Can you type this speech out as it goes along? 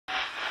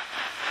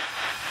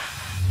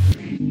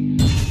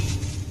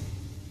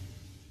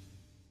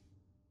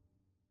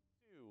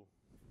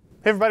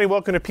Hey everybody,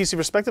 welcome to PC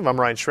Perspective. I'm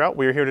Ryan Shrout.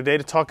 We are here today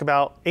to talk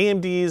about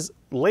AMD's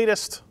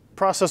latest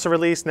processor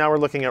release. Now we're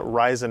looking at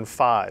Ryzen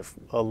 5.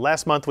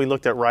 Last month we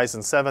looked at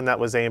Ryzen 7. That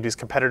was AMD's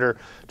competitor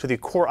to the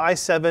Core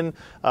i7,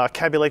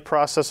 Kaby Lake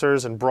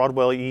processors and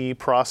Broadwell-E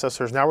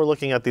processors. Now we're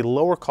looking at the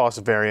lower cost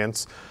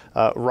variants,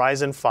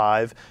 Ryzen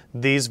 5.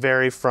 These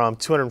vary from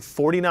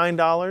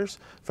 $249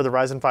 for the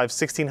Ryzen 5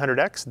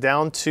 1600X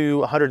down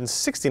to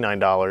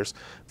 $169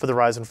 for the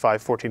Ryzen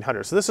 5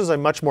 1400. So this is a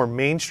much more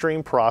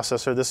mainstream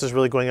processor. This is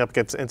really going up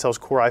against Intel's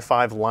Core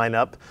i5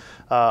 lineup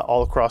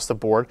all across the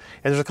board.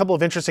 And there's a couple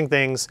of interesting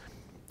things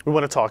we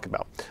want to talk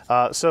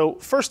about. So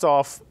first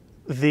off,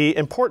 the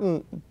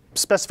important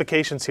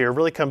specifications here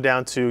really come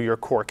down to your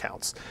core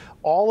counts.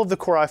 All of the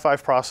Core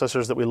i5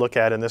 processors that we look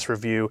at in this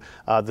review,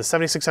 the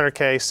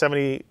 7600K,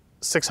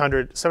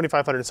 7600,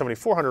 7500, and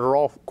 7400 are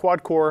all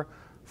quad-core,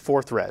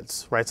 4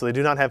 threads, right? So they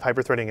do not have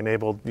hyper-threading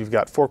enabled. You've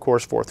got 4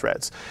 cores, 4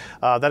 threads.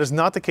 That is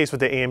not the case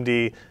with the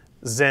AMD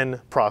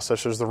Zen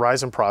processors, the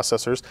Ryzen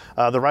processors.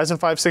 The Ryzen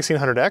 5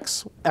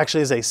 1600X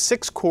actually is a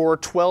 6-core,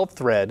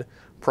 12-thread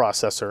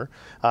processor,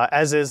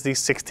 as is the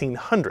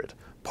 1600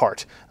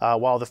 part,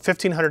 while the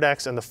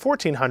 1500X and the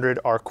 1400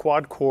 are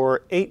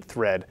quad-core,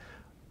 8-thread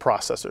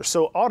processors.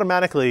 So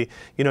automatically,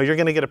 you know, you're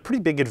going to get a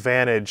pretty big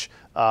advantage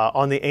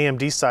on the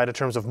AMD side in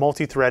terms of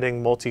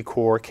multi-threading,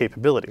 multi-core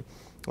capability.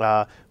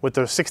 With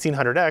the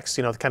 1600X,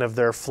 you know, kind of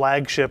their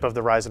flagship of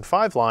the Ryzen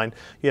 5 line,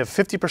 you have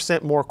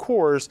 50% more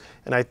cores,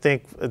 and I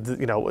think,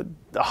 you know,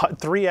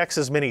 3x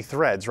as many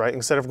threads, right?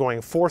 Instead of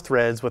going 4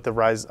 threads with the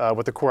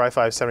Core i5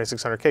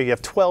 7600K, you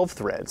have 12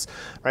 threads,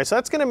 right? So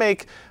that's going to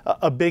make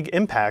a big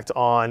impact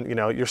on, you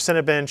know, your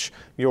Cinebench,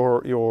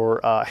 your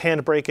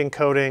handbrake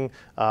encoding,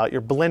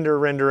 your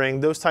Blender rendering,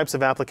 those types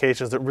of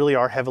applications that really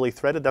are heavily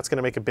threaded. That's going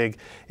to make a big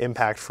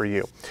impact for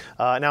you.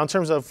 Now, in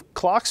terms of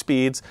clock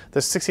speeds, the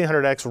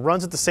 1600X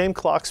runs at the same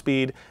clock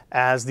speed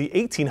as the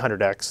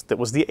 1800X that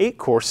was the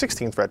 8-core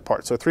 16-thread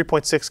part. So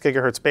 3.6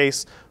 gigahertz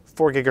base,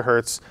 4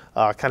 gigahertz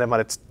kind of on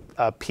its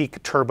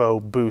peak turbo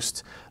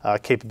boost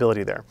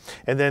capability there.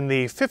 And then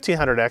the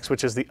 1500X,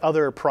 which is the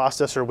other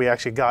processor we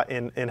actually got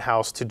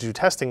in-house to do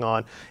testing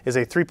on, is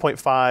a 3.5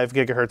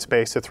 gigahertz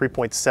base to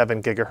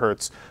 3.7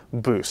 gigahertz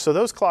boost. So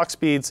those clock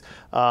speeds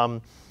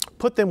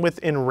put them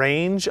within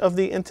range of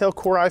the Intel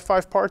Core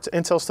i5 parts.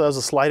 Intel still has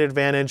a slight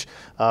advantage.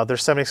 Their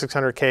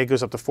 7600K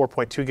goes up to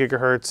 4.2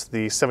 gigahertz.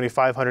 The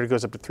 7500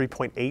 goes up to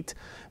 3.8.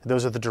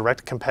 Those are the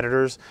direct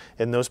competitors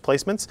in those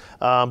placements.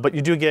 But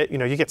you do get, you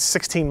know, you get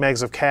 16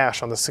 megs of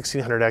cache on the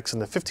 1600X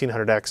and the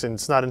 1500X, and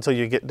it's not until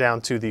you get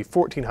down to the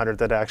 1400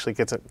 that actually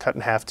gets it cut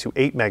in half to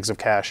 8 megs of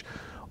cache.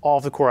 All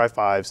of the Core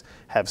i5s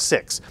have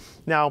 6.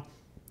 Now,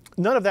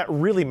 none of that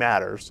really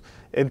matters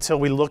until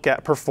we look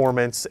at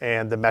performance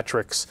and the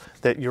metrics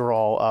that you're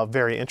all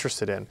very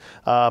interested in.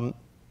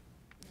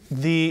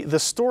 The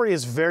story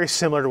is very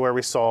similar to where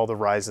we saw the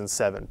Ryzen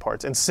 7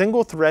 parts. And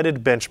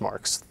single-threaded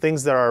benchmarks,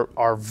 things that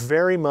are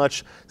very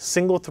much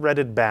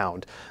single-threaded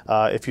bound.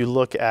 If you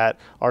look at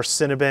our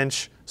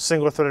Cinebench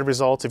single-threaded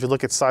results, if you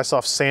look at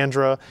Sysoft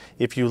Sandra,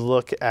 if you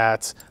look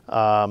at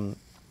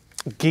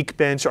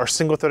Geekbench, our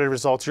single-threaded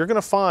results, you're going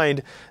to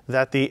find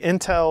that the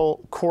Intel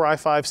Core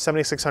i5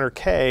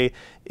 7600K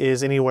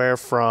is anywhere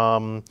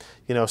from,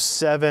 you know,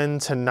 7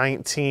 to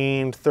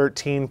 19,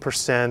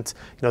 13%.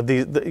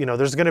 You know,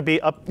 there's going to be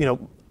up, you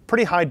know,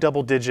 pretty high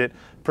double-digit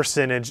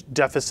percentage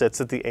deficits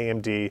that the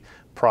AMD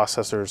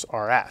processors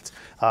are at.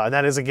 And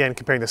that is, again,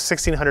 comparing the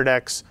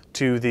 1600X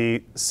to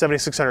the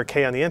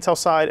 7600K on the Intel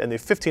side and the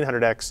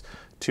 1500X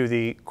to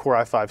the Core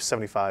i5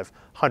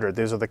 7500.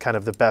 Those are the kind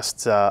of the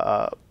best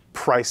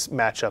price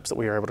matchups that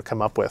we are able to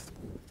come up with.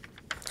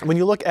 When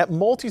you look at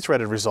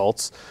multi-threaded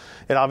results,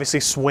 it obviously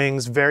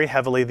swings very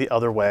heavily the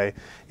other way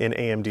in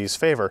AMD's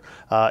favor.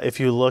 If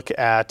you look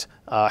at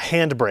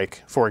handbrake,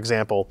 for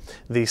example,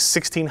 the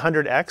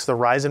 1600X, the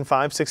Ryzen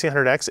 5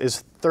 1600X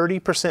is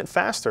 30%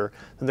 faster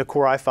than the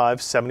Core i5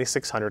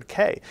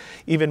 7600K.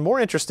 Even more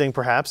interesting,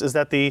 perhaps, is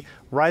that the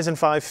Ryzen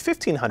 5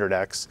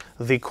 1500X,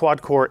 the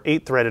quad-core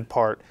 8-threaded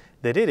part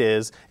that it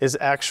is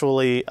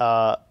actually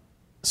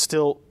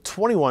still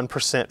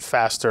 21%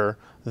 faster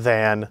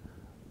than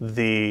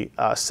the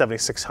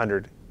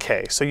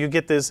 7600K. So you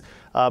get these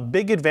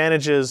big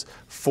advantages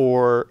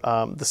for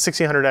the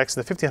 1600X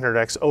and the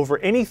 1500X over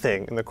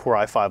anything in the Core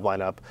i5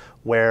 lineup,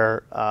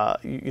 where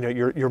you know,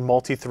 your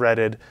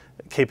multi-threaded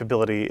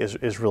capability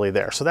is really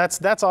there. So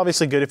that's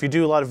obviously good if you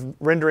do a lot of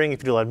rendering,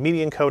 if you do a lot of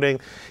media encoding,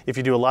 if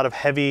you do a lot of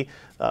heavy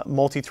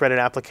multi-threaded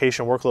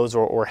application workloads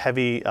or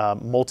heavy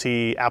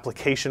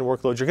multi-application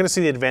workloads. You're going to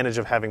see the advantage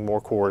of having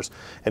more cores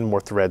and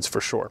more threads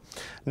for sure.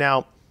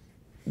 Now,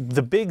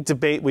 the big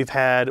debate we've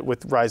had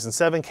with Ryzen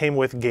 7 came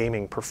with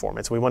gaming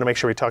performance. We want to make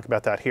sure we talk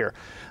about that here.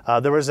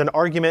 There was an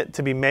argument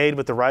to be made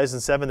with the Ryzen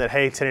 7 that,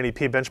 hey,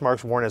 1080p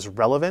benchmarks weren't as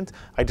relevant.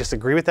 I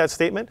disagree with that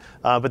statement,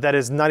 but that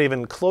is not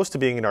even close to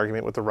being an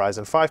argument with the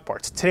Ryzen 5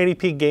 parts.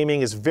 1080p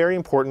gaming is very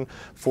important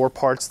for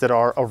parts that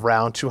are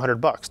around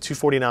 $200,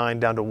 $249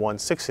 down to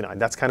 $169.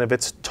 That's kind of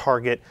its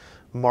target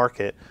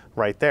market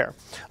right there.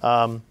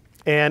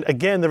 And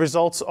again, the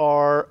results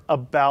are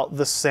about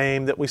the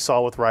same that we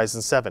saw with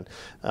Ryzen 7.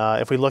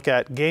 If we look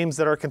at games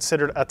that are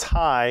considered a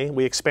tie,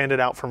 we expanded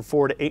out from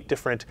 4 to 8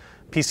 different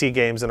PC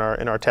games in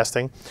our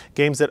testing.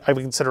 Games that I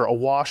would consider a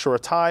wash or a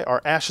tie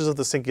are Ashes of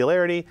the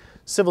Singularity,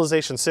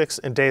 Civilization 6,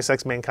 and Deus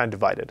Ex Mankind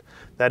Divided.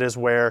 That is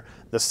where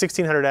the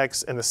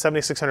 1600X and the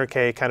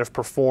 7600K kind of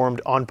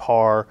performed on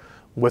par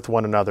with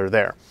one another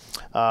there.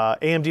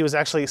 AMD was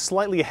actually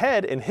slightly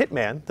ahead in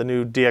Hitman, the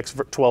new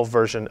DX12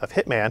 version of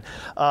Hitman,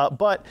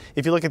 but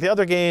if you look at the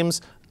other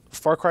games,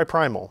 Far Cry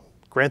Primal,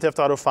 Grand Theft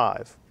Auto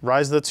 5,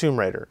 Rise of the Tomb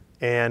Raider,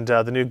 and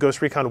the new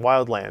Ghost Recon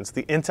Wildlands,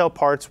 the Intel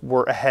parts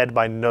were ahead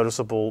by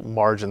noticeable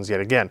margins yet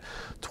again.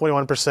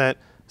 21%,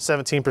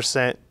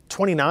 17%,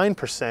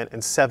 29%,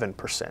 and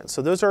 7%.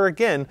 So those are,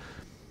 again,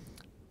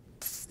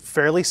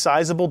 fairly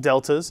sizable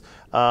deltas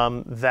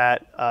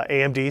that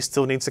AMD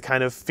still needs to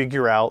kind of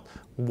figure out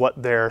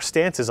what their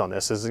stance is on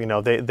this. Is, you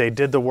know, they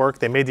did the work,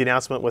 they made the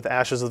announcement with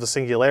Ashes of the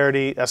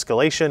Singularity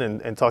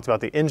escalation and talked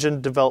about the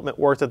engine development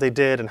work that they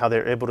did and how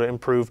they're able to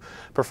improve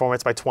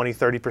performance by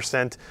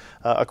 20–30%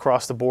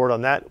 across the board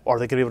on that. Are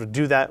they going to be able to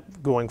do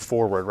that going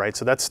forward, right?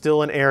 So that's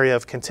still an area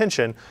of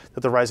contention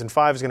that the Ryzen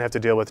 5 is going to have to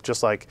deal with,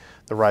 just like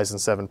the Ryzen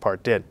 7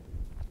 part did.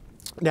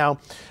 Now,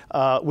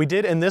 we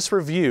did in this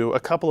review a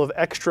couple of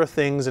extra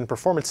things in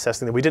performance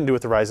testing that we didn't do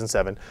with the Ryzen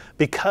 7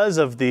 because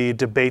of the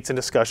debates and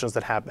discussions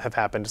that have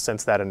happened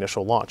since that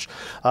initial launch.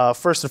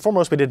 First and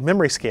foremost, we did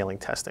memory scaling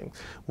testing.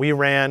 We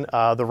ran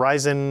the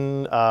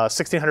Ryzen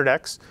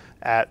 1600X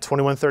at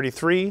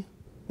 2133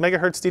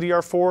 megahertz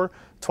DDR4,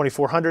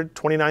 2400,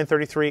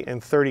 2933,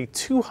 and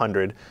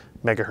 3200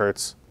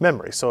 megahertz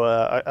memory. So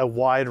a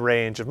wide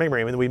range of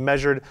memory. I mean, we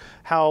measured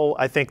how,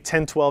 I think,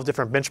 10, 12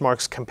 different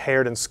benchmarks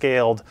compared and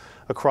scaled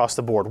across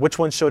the board. Which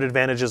ones showed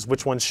advantages,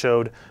 which ones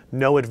showed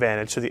no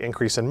advantage to the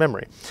increase in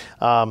memory.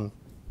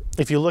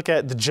 If you look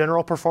at the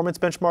general performance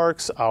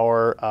benchmarks,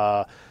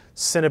 our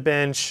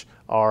Cinebench,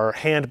 our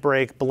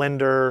Handbrake,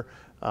 Blender,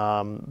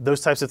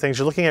 those types of things,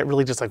 you're looking at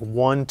really just like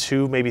 1,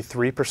 2, maybe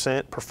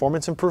 3%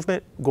 performance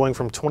improvement, going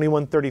from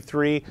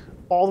 2133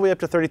 all the way up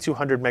to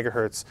 3200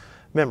 megahertz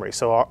memory.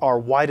 So our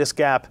widest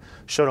gap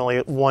showed only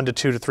 1 to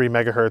 2 to 3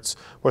 megahertz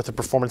worth of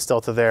performance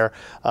delta there.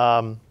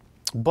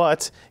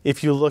 But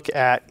if you look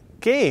at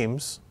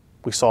games,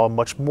 we saw a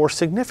much more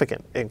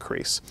significant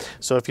increase.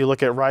 So if you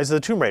look at Rise of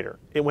the Tomb Raider,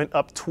 it went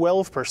up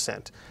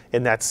 12%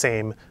 in that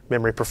same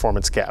memory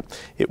performance gap.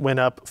 It went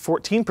up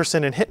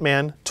 14% in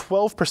Hitman,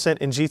 12%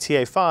 in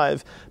GTA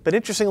 5, but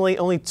interestingly,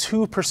 only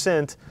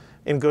 2%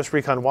 in Ghost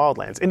Recon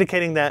Wildlands,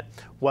 indicating that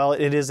while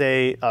it is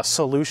a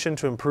solution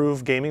to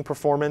improve gaming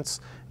performance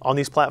on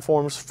these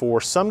platforms for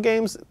some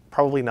games,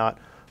 probably not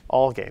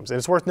all games. And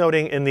it's worth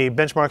noting, in the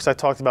benchmarks I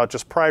talked about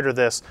just prior to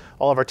this,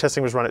 all of our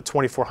testing was run at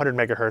 2400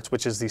 megahertz,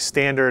 which is the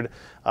standard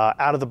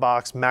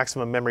out-of-the-box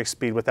maximum memory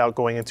speed without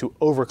going into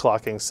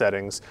overclocking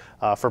settings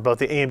for both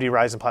the AMD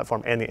Ryzen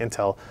platform and the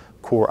Intel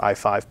Core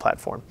i5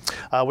 platform.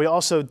 We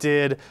also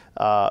did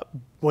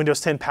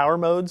Windows 10 power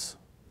modes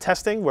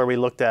testing, where we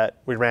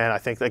ran, I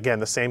think, again,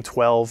 the same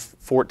 12,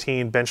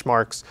 14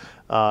 benchmarks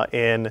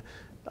in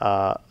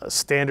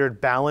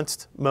standard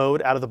balanced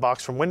mode out of the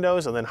box from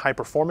Windows, and then high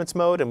performance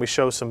mode, and we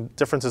show some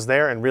differences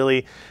there. And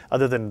really,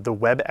 other than the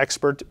Web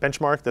Expert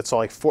benchmark that saw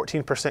like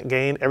 14%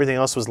 gain, everything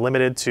else was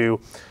limited to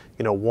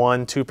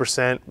 1,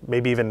 2%,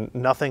 maybe even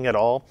nothing at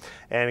all.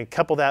 And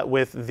couple that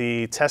with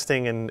the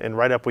testing and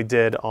write-up we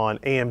did on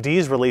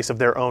AMD's release of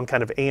their own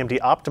kind of AMD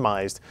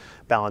optimized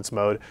balance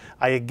mode,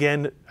 I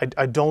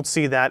don't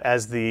see that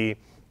as the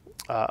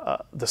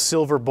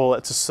silver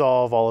bullet to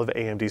solve all of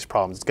AMD's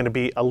problems. It's going to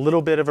be a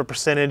little bit of a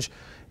percentage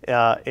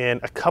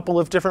in a couple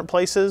of different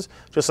places,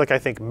 just like I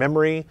think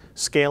memory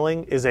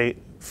scaling is a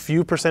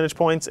few percentage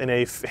points in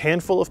a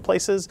handful of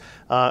places.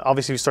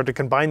 Obviously, if you start to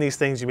combine these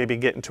things, you maybe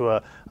get into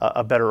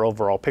a better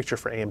overall picture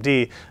for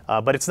AMD,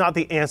 but it's not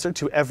the answer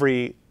to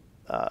every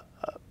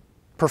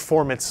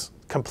performance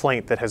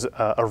complaint that has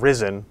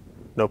arisen,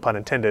 no pun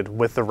intended,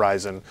 with the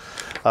Ryzen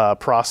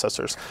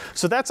processors.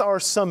 So that's our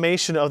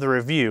summation of the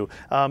review.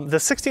 The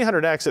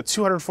 1600X at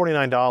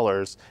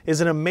 $249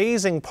 is an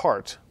amazing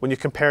part when you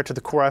compare it to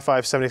the Core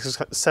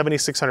i5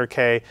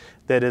 7600K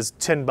that is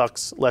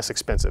 $10 less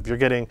expensive. You're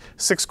getting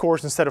 6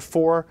 cores instead of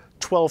 4,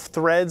 12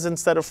 threads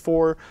instead of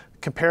 4,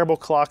 comparable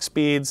clock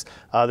speeds.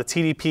 The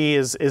TDP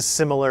is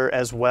similar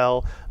as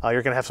well.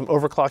 You're going to have some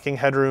overclocking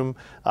headroom.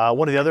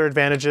 One of the other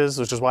advantages,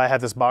 which is why I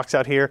have this box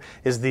out here,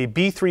 is the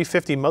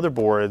B350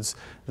 motherboards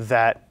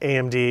that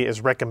AMD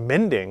is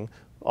recommending.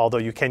 Although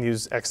you can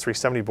use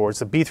X370 boards,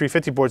 the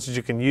B350 boards that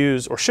you can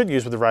use or should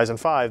use with the Ryzen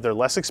 5, they're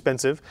less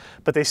expensive,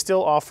 but they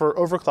still offer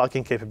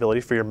overclocking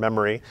capability for your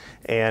memory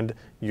and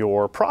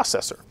your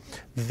processor.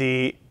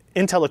 The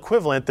Intel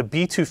equivalent, the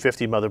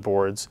B250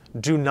 motherboards,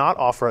 do not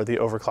offer the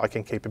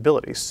overclocking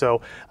capabilities.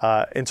 So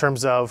in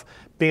terms of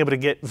being able to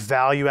get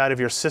value out of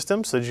your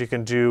system so that you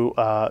can do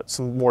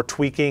some more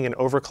tweaking and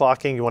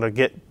overclocking, you want to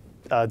get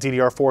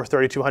DDR4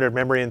 3200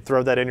 memory and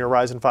throw that in your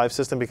Ryzen 5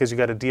 system because you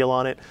got a deal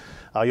on it,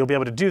 you'll be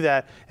able to do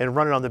that and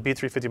run it on the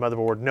B350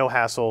 motherboard, no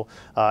hassle.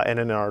 And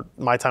in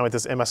my time with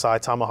this MSI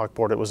Tomahawk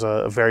board, it was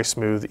a very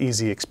smooth,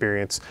 easy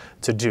experience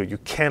to do. You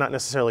cannot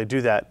necessarily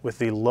do that with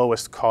the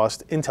lowest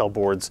cost Intel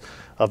boards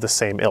of the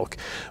same ilk.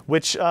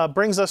 Which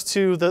brings us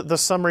to the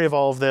summary of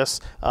all of this.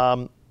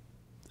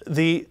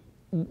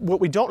 What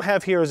we don't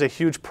have here is a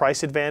huge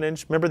price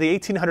advantage. Remember, the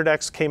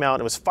 1800X came out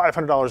and it was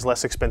 $500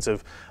 less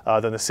expensive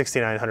than the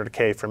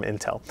 6900K from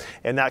Intel.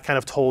 And that kind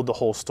of told the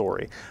whole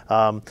story.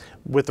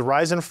 With the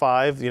Ryzen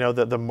 5, you know,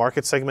 the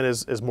market segment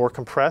is more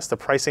compressed, the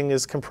pricing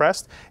is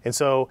compressed. And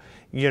so,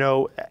 you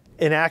know,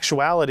 in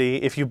actuality,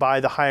 if you buy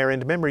the higher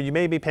end memory, you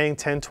may be paying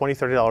 $10, $20,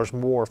 $30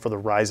 more for the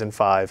Ryzen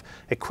 5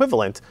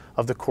 equivalent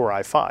of the Core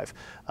i5.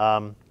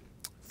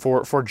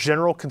 For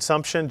general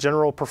consumption,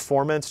 general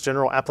performance,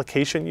 general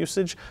application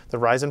usage, the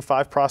Ryzen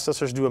 5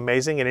 processors do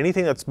amazing, and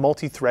anything that's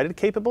multi-threaded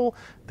capable,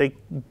 they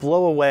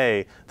blow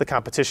away the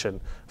competition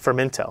from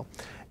Intel.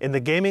 In the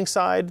gaming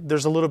side,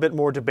 there's a little bit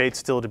more debate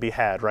still to be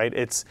had, right?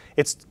 It's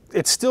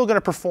still going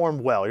to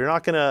perform well. You're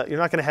not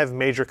gonna have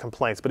major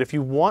complaints, but if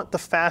you want the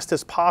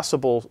fastest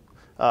possible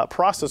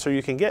processor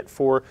you can get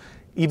for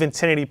even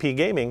 1080p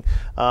gaming,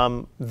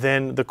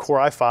 then the Core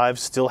i5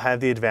 still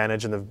have the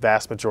advantage in the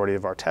vast majority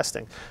of our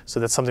testing. So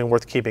that's something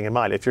worth keeping in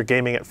mind. If you're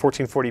gaming at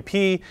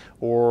 1440p,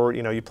 or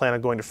you plan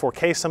on going to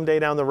 4K someday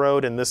down the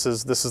road, and this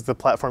is the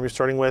platform you're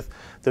starting with,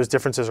 those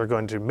differences are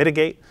going to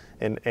mitigate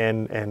and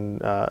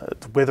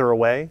wither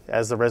away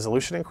as the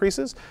resolution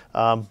increases.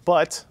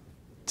 But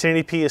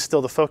 1080p is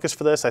still the focus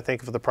for this. I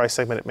think for the price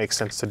segment, it makes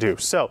sense to do.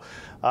 So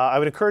I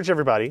would encourage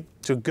everybody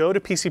to go to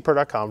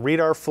PCPer.com,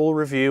 read our full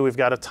review. We've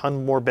got a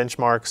ton more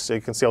benchmarks, so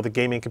you can see all the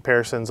gaming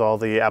comparisons, all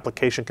the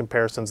application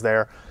comparisons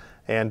there,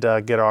 and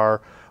get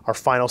our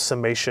final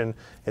summation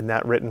in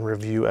that written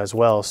review as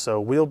well.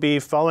 So we'll be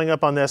following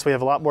up on this. We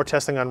have a lot more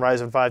testing on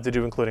Ryzen 5 to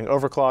do, including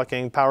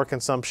overclocking, power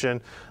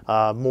consumption,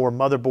 more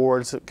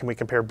motherboards. Can we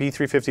compare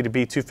B350 to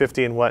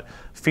B250 and what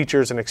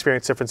features and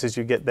experience differences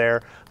you get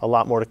there? A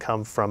lot more to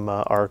come from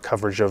our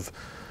coverage of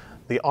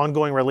the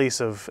ongoing release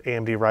of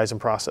AMD Ryzen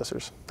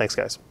processors. Thanks,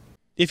 guys.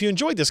 If you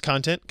enjoyed this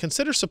content,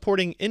 consider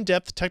supporting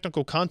in-depth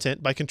technical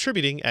content by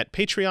contributing at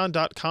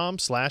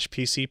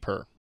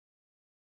patreon.com/PCPer.